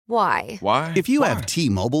Why? Why? If you have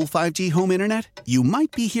T-Mobile 5G home internet, you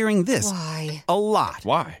might be hearing this Why? a lot.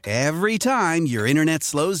 Why? Every time your internet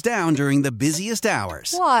slows down during the busiest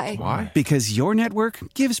hours. Why? Why? Because your network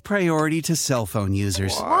gives priority to cell phone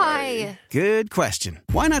users. Why? Good question.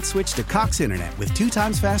 Why not switch to Cox Internet with 2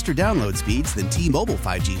 times faster download speeds than T-Mobile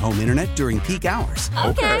 5G home internet during peak hours?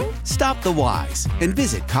 Okay. Stop the whys and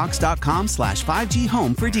visit cox.com/5G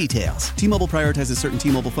home for details. T-Mobile prioritizes certain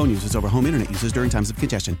T-Mobile phone users over home internet users during times of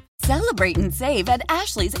congestion. Celebrate and save at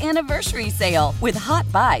Ashley's Anniversary Sale. With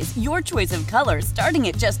Hot Buys, your choice of colors starting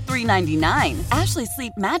at just $3.99. Ashley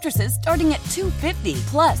Sleep mattresses starting at $2.50.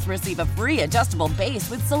 Plus, receive a free adjustable base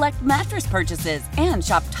with select mattress purchases. And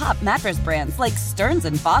shop top mattress brands like Stearns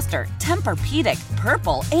 & Foster, Tempur-Pedic,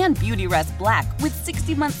 Purple, and Beautyrest Black with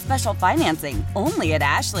 60-month special financing. Only at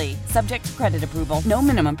Ashley. Subject to credit approval. No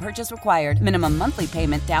minimum purchase required. Minimum monthly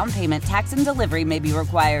payment, down payment, tax, and delivery may be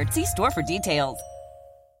required. See store for details.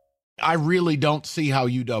 I really don't see how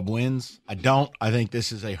UW wins. I don't. I think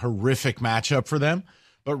this is a horrific matchup for them.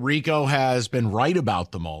 But Rico has been right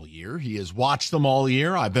about them all year. He has watched them all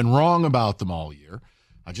year. I've been wrong about them all year.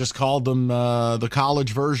 I just called them the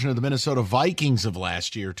college version of the Minnesota Vikings of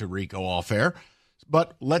last year to Rico off air.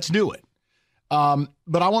 But let's do it.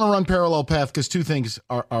 But I want to run parallel path because 2 things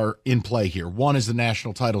are in play here. One is the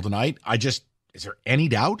national title tonight. Is there any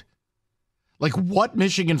doubt? Like, what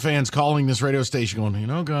Michigan fans calling this radio station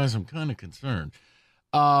going, guys, I'm kind of concerned.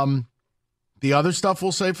 The other stuff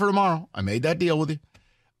we'll save for tomorrow. I made that deal with you.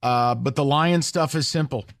 But the Lions stuff is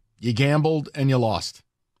simple. You gambled and you lost.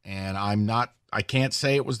 And I can't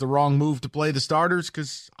say it was the wrong move to play the starters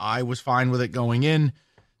because I was fine with it going in.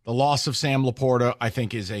 The loss of Sam LaPorta, I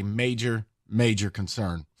think, is a major, major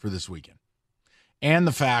concern for this weekend. And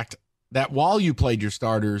the fact that while you played your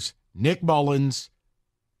starters, Nick Mullins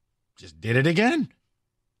just did it again.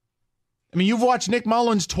 I mean, you've watched Nick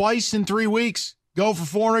Mullins twice in 3 weeks go for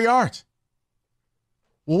 400 yards.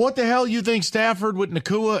 Well, what the hell you think Stafford with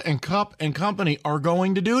Nakua and Kupp and company are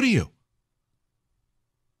going to do to you?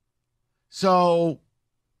 So,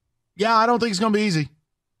 yeah, I don't think it's going to be easy.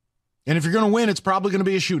 And if you're going to win, it's probably going to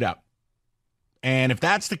be a shootout. And if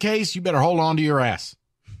that's the case, you better hold on to your ass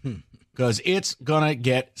because it's going to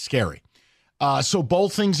get scary. So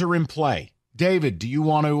both things are in play. David, do you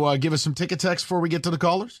want to give us some ticket text before we get to the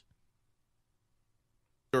callers?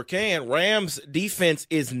 Sure can. Rams defense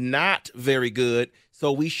is not very good,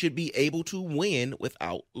 so we should be able to win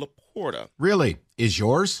without LaPorta. Really? Is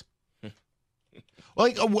yours?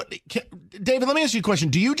 David, let me ask you a question.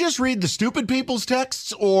 Do you just read the stupid people's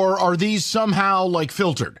texts, or are these somehow,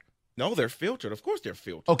 filtered? No, they're filtered. Of course they're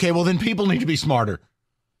filtered. Okay, well, then people need to be smarter.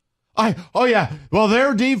 Well,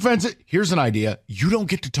 their defense. Here's an idea. You don't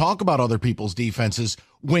get to talk about other people's defenses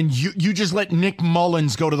when you just let Nick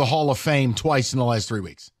Mullins go to the Hall of Fame twice in the last 3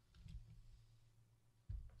 weeks.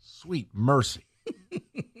 Sweet mercy.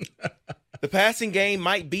 The passing game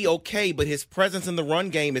might be okay, but his presence in the run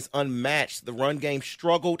game is unmatched. The run game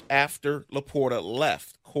struggled after LaPorta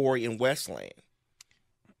left, Corey and Westland.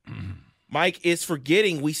 Mike is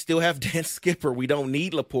forgetting we still have Dan Skipper. We don't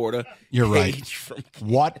need LaPorta. You're right.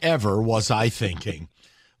 Whatever was I thinking?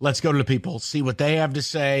 Let's go to the people, see what they have to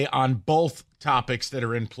say on both topics that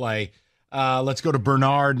are in play. Let's go to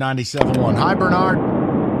Bernard, 97.1. Hi, Bernard.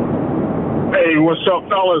 Hey, what's up,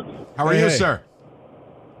 fellas? How are you, sir?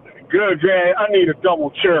 Good, man. I need a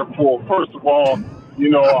double chair pull. First of all,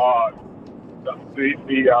 the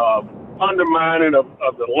undermining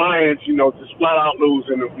of the Lions, just flat out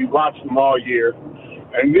losing. We watched them all year.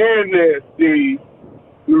 And then the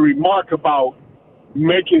remark about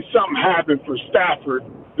making something happen for Stafford,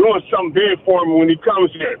 doing something big for him when he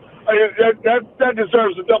comes in. That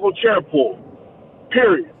deserves a double chair pull,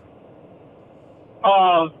 period.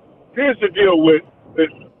 Here's the deal with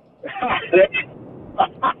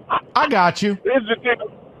I got you. Here's the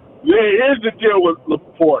deal with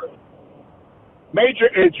LaPorta. Major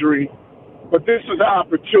injury, but this is an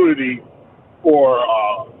opportunity for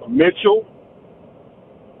Mitchell,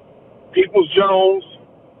 Peoples-Jones,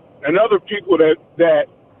 and other people that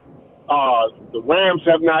the Rams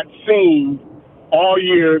have not seen all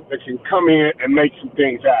year that can come in and make some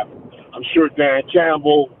things happen. I'm sure Dan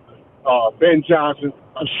Campbell, Ben Johnson,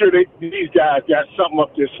 I'm sure these guys got something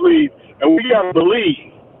up their sleeve, and we got to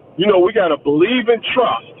believe. We got to believe and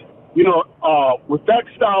trust. With that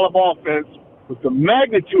style of offense, with the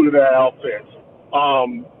magnitude of that offense,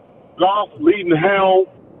 Goff leading the helm,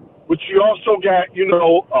 but you also got,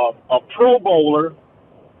 a Pro Bowler,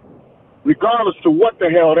 regardless of what the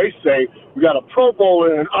hell they say. We got a Pro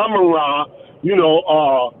Bowler in Amon-Ra,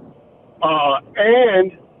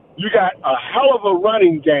 and you got a hell of a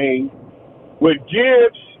running game with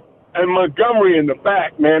Gibbs and Montgomery in the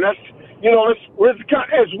back, man. That's,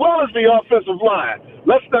 as well as the offensive line.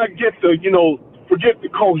 Let's not get forget the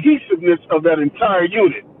cohesiveness of that entire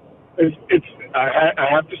unit. I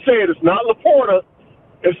have to say it's not LaPorta,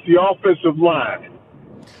 it's the offensive line.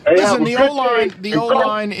 Listen, the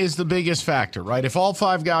O-line is the biggest factor, right? If all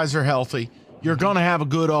five guys are healthy, you're going to have a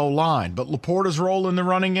good O-line. But LaPorta's role in the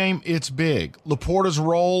running game, it's big. LaPorta's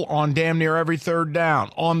role on damn near every third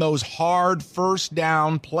down, on those hard first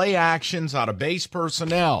down play actions out of base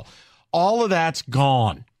personnel, all of that's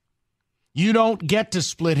gone. You don't get to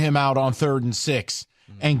split him out on 3rd and 6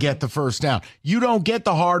 and get the first down. You don't get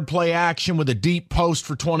the hard play action with a deep post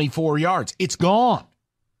for 24 yards. It's gone.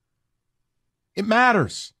 It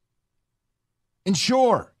matters. And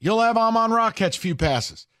sure, you'll have Amon-Ra catch a few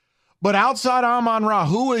passes. But outside Amon-Ra,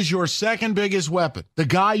 who is your second biggest weapon? The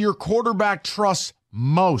guy your quarterback trusts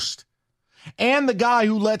most. And the guy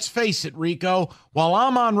who, let's face it, Rico, while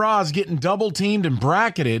Amon-Ra is getting double-teamed and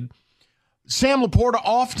bracketed, Sam LaPorta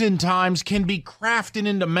oftentimes can be crafted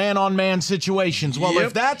into man-on-man situations. Well,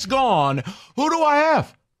 if that's gone, who do I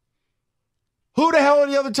have? Who the hell are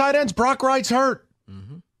the other tight ends? Brock Wright's hurt.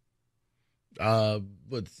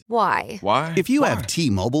 Why? If you have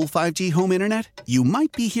T-Mobile 5G home internet, you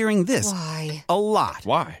might be hearing this a lot.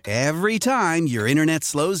 Why? Every time your internet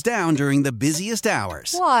slows down during the busiest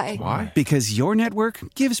hours. Why? Because your network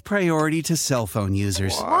gives priority to cell phone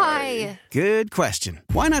users. Why? Good question.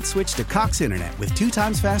 Why not switch to Cox Internet with 2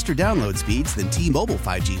 times faster download speeds than T-Mobile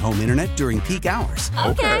 5G home internet during peak hours?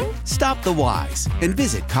 Okay. Stop the whys and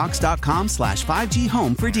visit cox.com/5G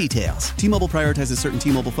home for details. T-Mobile prioritizes certain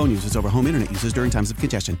T-Mobile phone users over home internet users during times of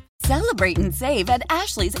congestion. Celebrate and save at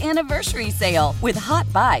Ashley's Anniversary Sale. With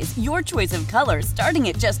Hot Buys, your choice of colors starting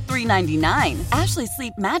at just $3.99. Ashley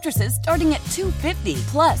Sleep mattresses starting at $2.50.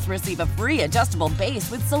 Plus, receive a free adjustable base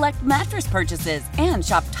with select mattress purchases. And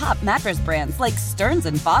shop top mattress brands like Stearns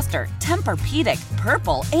 & Foster, Tempur-Pedic,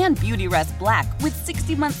 Purple, and Beautyrest Black with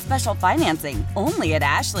 60-month special financing. Only at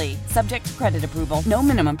Ashley. Subject to credit approval. No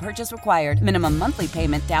minimum purchase required. Minimum monthly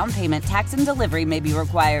payment, down payment, tax, and delivery may be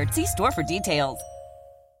required. See store for details.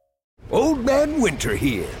 Old Man Winter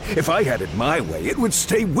here. If I had it my way, it would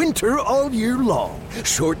stay winter all year long.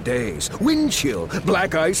 Short days, wind chill,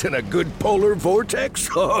 black ice, and a good polar vortex.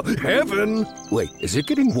 Oh, heaven. Wait, is it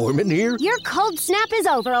getting warm in here? Your cold snap is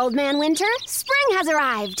over, Old Man Winter. Spring has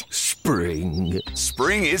arrived. Spring.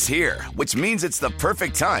 Spring is here, which means it's the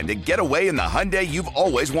perfect time to get away in the Hyundai you've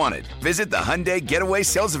always wanted. Visit the Hyundai Getaway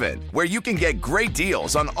Sales Event, where you can get great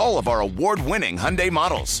deals on all of our award-winning Hyundai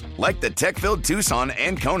models, like the tech-filled Tucson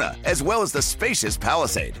and Kona, as well as the spacious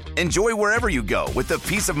Palisade. Enjoy wherever you go with the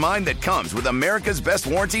peace of mind that comes with America's best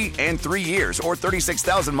warranty and 3 years or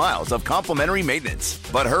 36,000 miles of complimentary maintenance.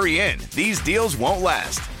 But hurry in, these deals won't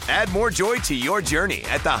last. Add more joy to your journey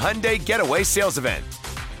at the Hyundai Getaway Sales Event.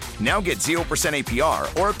 Now get 0%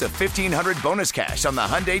 APR or up to $1,500 bonus cash on the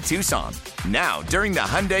Hyundai Tucson. Now, during the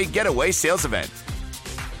Hyundai Getaway Sales Event.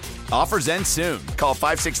 Offers end soon. Call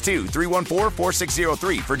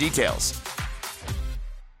 562-314-4603 for details.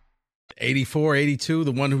 84-82,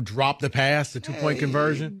 the one who dropped the pass, the two-point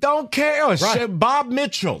conversion. Don't care. Right. Bob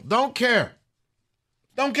Mitchell. Don't care.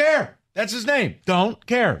 Don't care. That's his name. Don't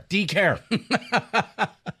care. D-care.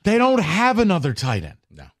 They don't have another tight end.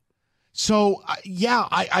 No. So,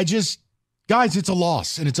 I just, guys, it's a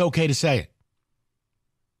loss, and it's okay to say it.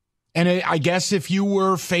 And I guess if you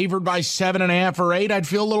were favored by 7.5 or 8, I'd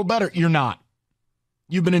feel a little better. You're not.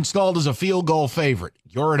 You've been installed as a field goal favorite.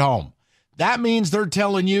 You're at home. That means they're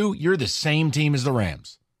telling you you're the same team as the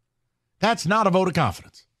Rams. That's not a vote of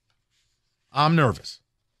confidence. I'm nervous.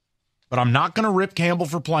 But I'm not going to rip Campbell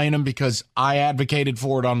for playing him because I advocated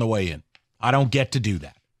for it on the way in. I don't get to do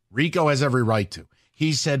that. Rico has every right to.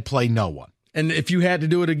 He said play no one. And if you had to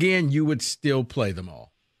do it again, you would still play them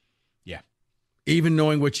all. Yeah. Even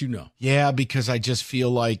knowing what you know. Yeah, because I just feel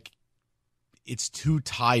like it's too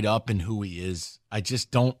tied up in who he is. I just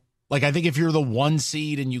don't. Like, I think if you're the 1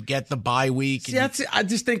 seed and you get the bye week. See, I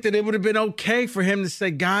just think that it would have been okay for him to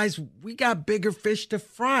say, guys, we got bigger fish to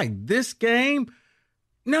fry. This game,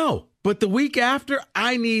 no. But the week after,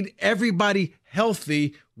 I need everybody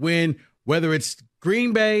healthy when, whether it's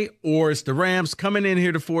Green Bay or it's the Rams coming in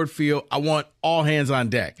here to Ford Field, I want all hands on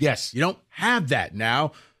deck. Yes. You don't have that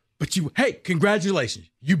now, but hey, congratulations.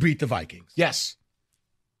 You beat the Vikings. Yes.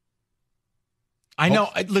 I know.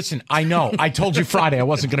 Listen, I know. I told you Friday I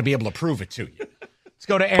wasn't going to be able to prove it to you. Let's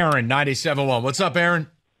go to Aaron, 97.1. What's up, Aaron?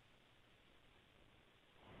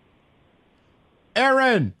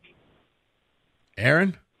 Aaron.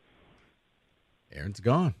 Aaron's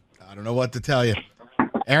gone. I don't know what to tell you.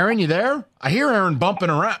 Aaron, you there? I hear Aaron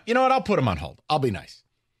bumping around. You know what? I'll put him on hold. I'll be nice.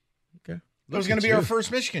 That was going to be our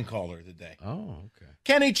first Michigan caller of the day. Oh, okay.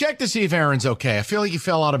 Kenny, check to see if Aaron's okay. I feel like he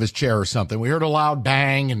fell out of his chair or something. We heard a loud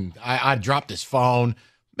bang, and I dropped his phone.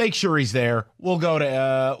 Make sure he's there. We'll go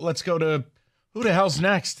to, let's go to, who the hell's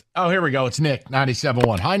next? Oh, here we go. It's Nick,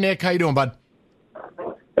 97.1. Hi, Nick. How you doing, bud?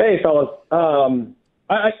 Hey, fellas.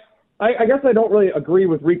 I guess I don't really agree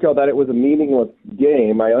with Rico that it was a meaningless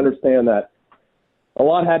game. I understand that a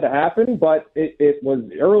lot had to happen, but it was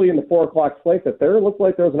early in the 4 o'clock slate that there looked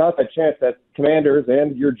like there was an outside chance that Commanders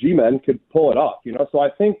and your G-men could pull it off, So I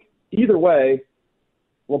think either way,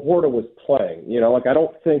 LaPorta was playing, I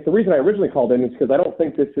don't think – the reason I originally called in is because I don't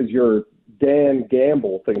think this is your Dan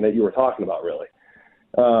Gamble thing that you were talking about, really.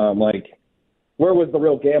 Where was the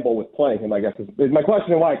real gamble with playing him, I guess, is my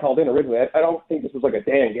question and why I called in originally. I don't think this was like a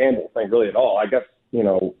Dan Gamble thing really at all, I guess,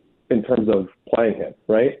 in terms of playing him,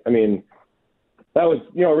 right? I mean, that was,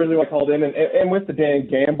 originally what I called in. And with the Dan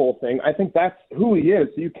Gamble thing, I think that's who he is.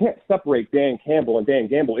 So you can't separate Dan Campbell and Dan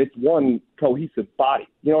Gamble. It's one cohesive body.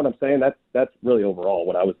 You know what I'm saying? That's really overall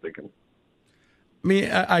what I was thinking. I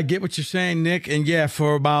mean, I get what you're saying, Nick. And, yeah,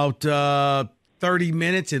 for about 30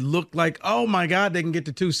 minutes, it looked like, oh, my God, they can get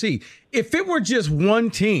the 2 seed. If it were just one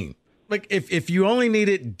team, like if you only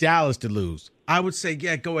needed Dallas to lose, I would say,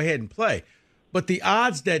 yeah, go ahead and play. But the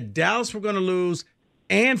odds that Dallas were going to lose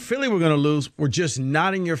and Philly were going to lose were just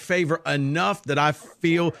not in your favor enough that I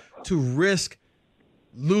feel to risk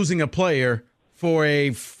losing a player for a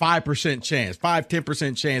 5% chance,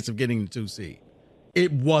 10% chance of getting the 2 seed.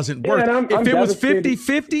 It wasn't worth it. If it was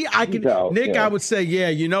 50-50, I would say, yeah,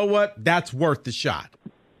 you know what? That's worth the shot.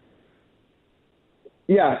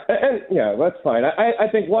 Yeah, that's fine. I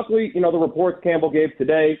think luckily, the reports Campbell gave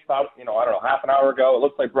today, about, half an hour ago, it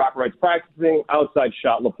looks like Brock Wright's practicing, outside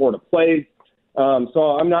shot, LaPorta plays.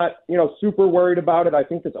 So I'm not, super worried about it. I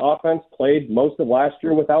think this offense played most of last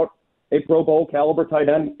year without a Pro Bowl caliber tight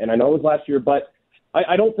end, and I know it was last year, but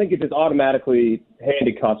I don't think it just automatically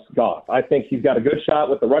handcuffs Goff. I think he's got a good shot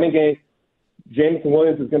with the running game. Jameson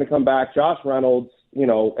Williams is going to come back, Josh Reynolds,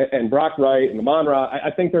 and Brock Wright and Amon-Ra.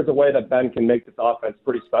 I think there's a way that Ben can make this offense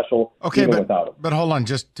pretty special even without him. But hold on,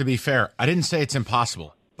 just to be fair, I didn't say it's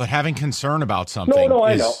impossible. But having concern about something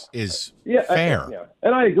is fair.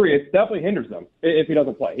 And I agree. It definitely hinders them if he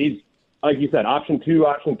doesn't play. He's, like you said, option 2,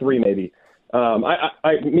 option 3 maybe.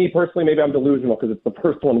 Me personally, maybe I'm delusional because it's the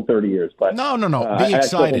first one in 30 years. But no. Be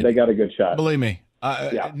excited. Think they got a good shot. Believe me.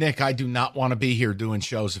 Nick, I do not want to be here doing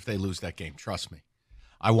shows if they lose that game. Trust me.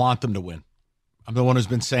 I want them to win. I'm the one who's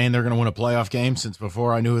been saying they're going to win a playoff game since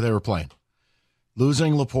before I knew who they were playing.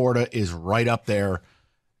 Losing LaPorta is right up there.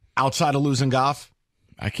 Outside of losing Goff,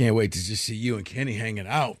 I can't wait to just see you and Kenny hanging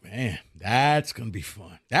out, man. That's going to be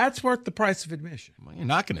fun. That's worth the price of admission. Well, you're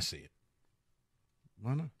not going to see it.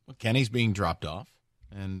 Why not? Well, Kenny's being dropped off,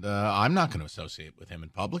 and I'm not going to associate with him in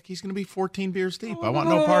public. He's going to be 14 beers deep. I want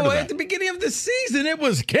no part of that. At the beginning of the season, it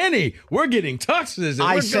was Kenny. We're getting tuxes.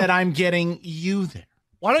 I said I'm getting you there.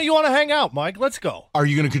 Why don't you want to hang out, Mike? Let's go. Are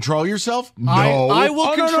you going to control yourself? No. I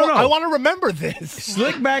will control. No. I want to remember this.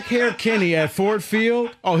 Slick back hair Kenny at Ford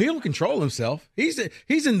Field. Oh, he'll control himself. He's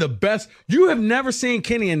in the best. You have never seen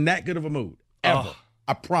Kenny in that good of a mood, ever. Oh.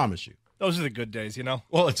 I promise you. Those are the good days,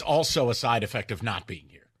 Well, it's also a side effect of not being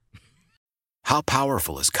here. How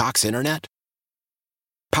powerful is Cox Internet?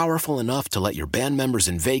 Powerful enough to let your band members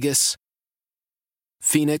in Vegas,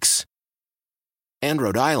 Phoenix, and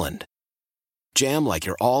Rhode Island jam like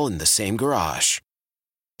you're all in the same garage.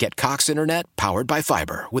 Get Cox Internet powered by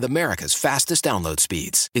fiber with America's fastest download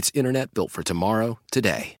speeds. It's internet built for tomorrow,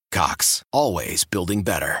 today. Cox, always building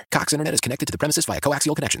better. Cox Internet is connected to the premises via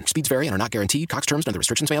coaxial connection. Speeds vary and are not guaranteed. Cox terms and other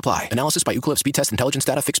restrictions may apply. Analysis by Ookla Speed Test Intelligence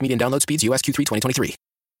Data. Fixed median download speeds. US Q3 2023.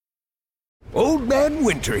 Old Man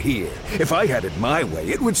Winter here. If I had it my way,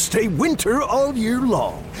 it would stay winter all year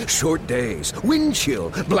long. Short days, wind chill,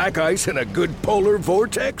 black ice, and a good polar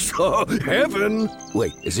vortex. Oh, heaven.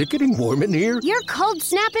 Wait, is it getting warm in here? Your cold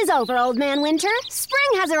snap is over, Old Man Winter.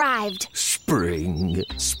 Spring has arrived. Spring.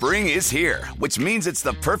 Spring is here, which means it's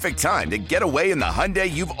the perfect time to get away in the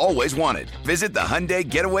Hyundai you've always wanted. Visit the Hyundai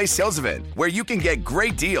Getaway Sales Event, where you can get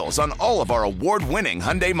great deals on all of our award-winning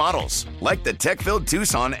Hyundai models, like the tech-filled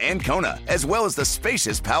Tucson and Kona, as well as the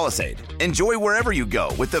spacious Palisade. Enjoy wherever you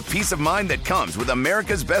go with the peace of mind that comes with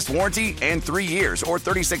America's best warranty and 3 years or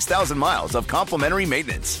 36,000 miles of complimentary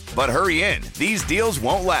maintenance. But hurry in, these deals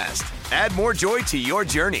won't last. Add more joy to your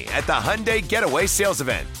journey at the Hyundai Getaway Sales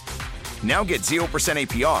Event. Now get 0%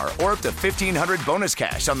 APR or up to $1,500 bonus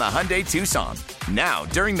cash on the Hyundai Tucson. Now,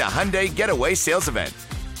 during the Hyundai Getaway Sales Event.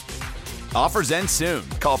 Offers end soon.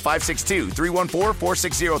 Call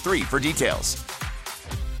 562-314-4603 for details.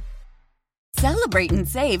 Celebrate and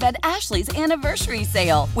save at Ashley's Anniversary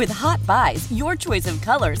Sale. With Hot Buys, your choice of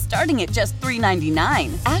colors starting at just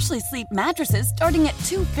 $3.99. Ashley Sleep mattresses starting at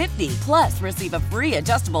 $2.50. Plus, receive a free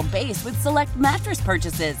adjustable base with select mattress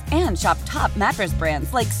purchases. And shop top mattress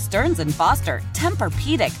brands like Stearns & Foster,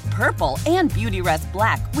 Tempur-Pedic, Purple, and Beautyrest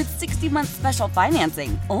Black with 60-month special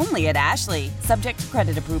financing. Only at Ashley. Subject to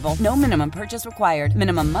credit approval. No minimum purchase required.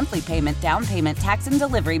 Minimum monthly payment, down payment, tax, and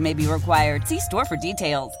delivery may be required. See store for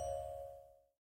details.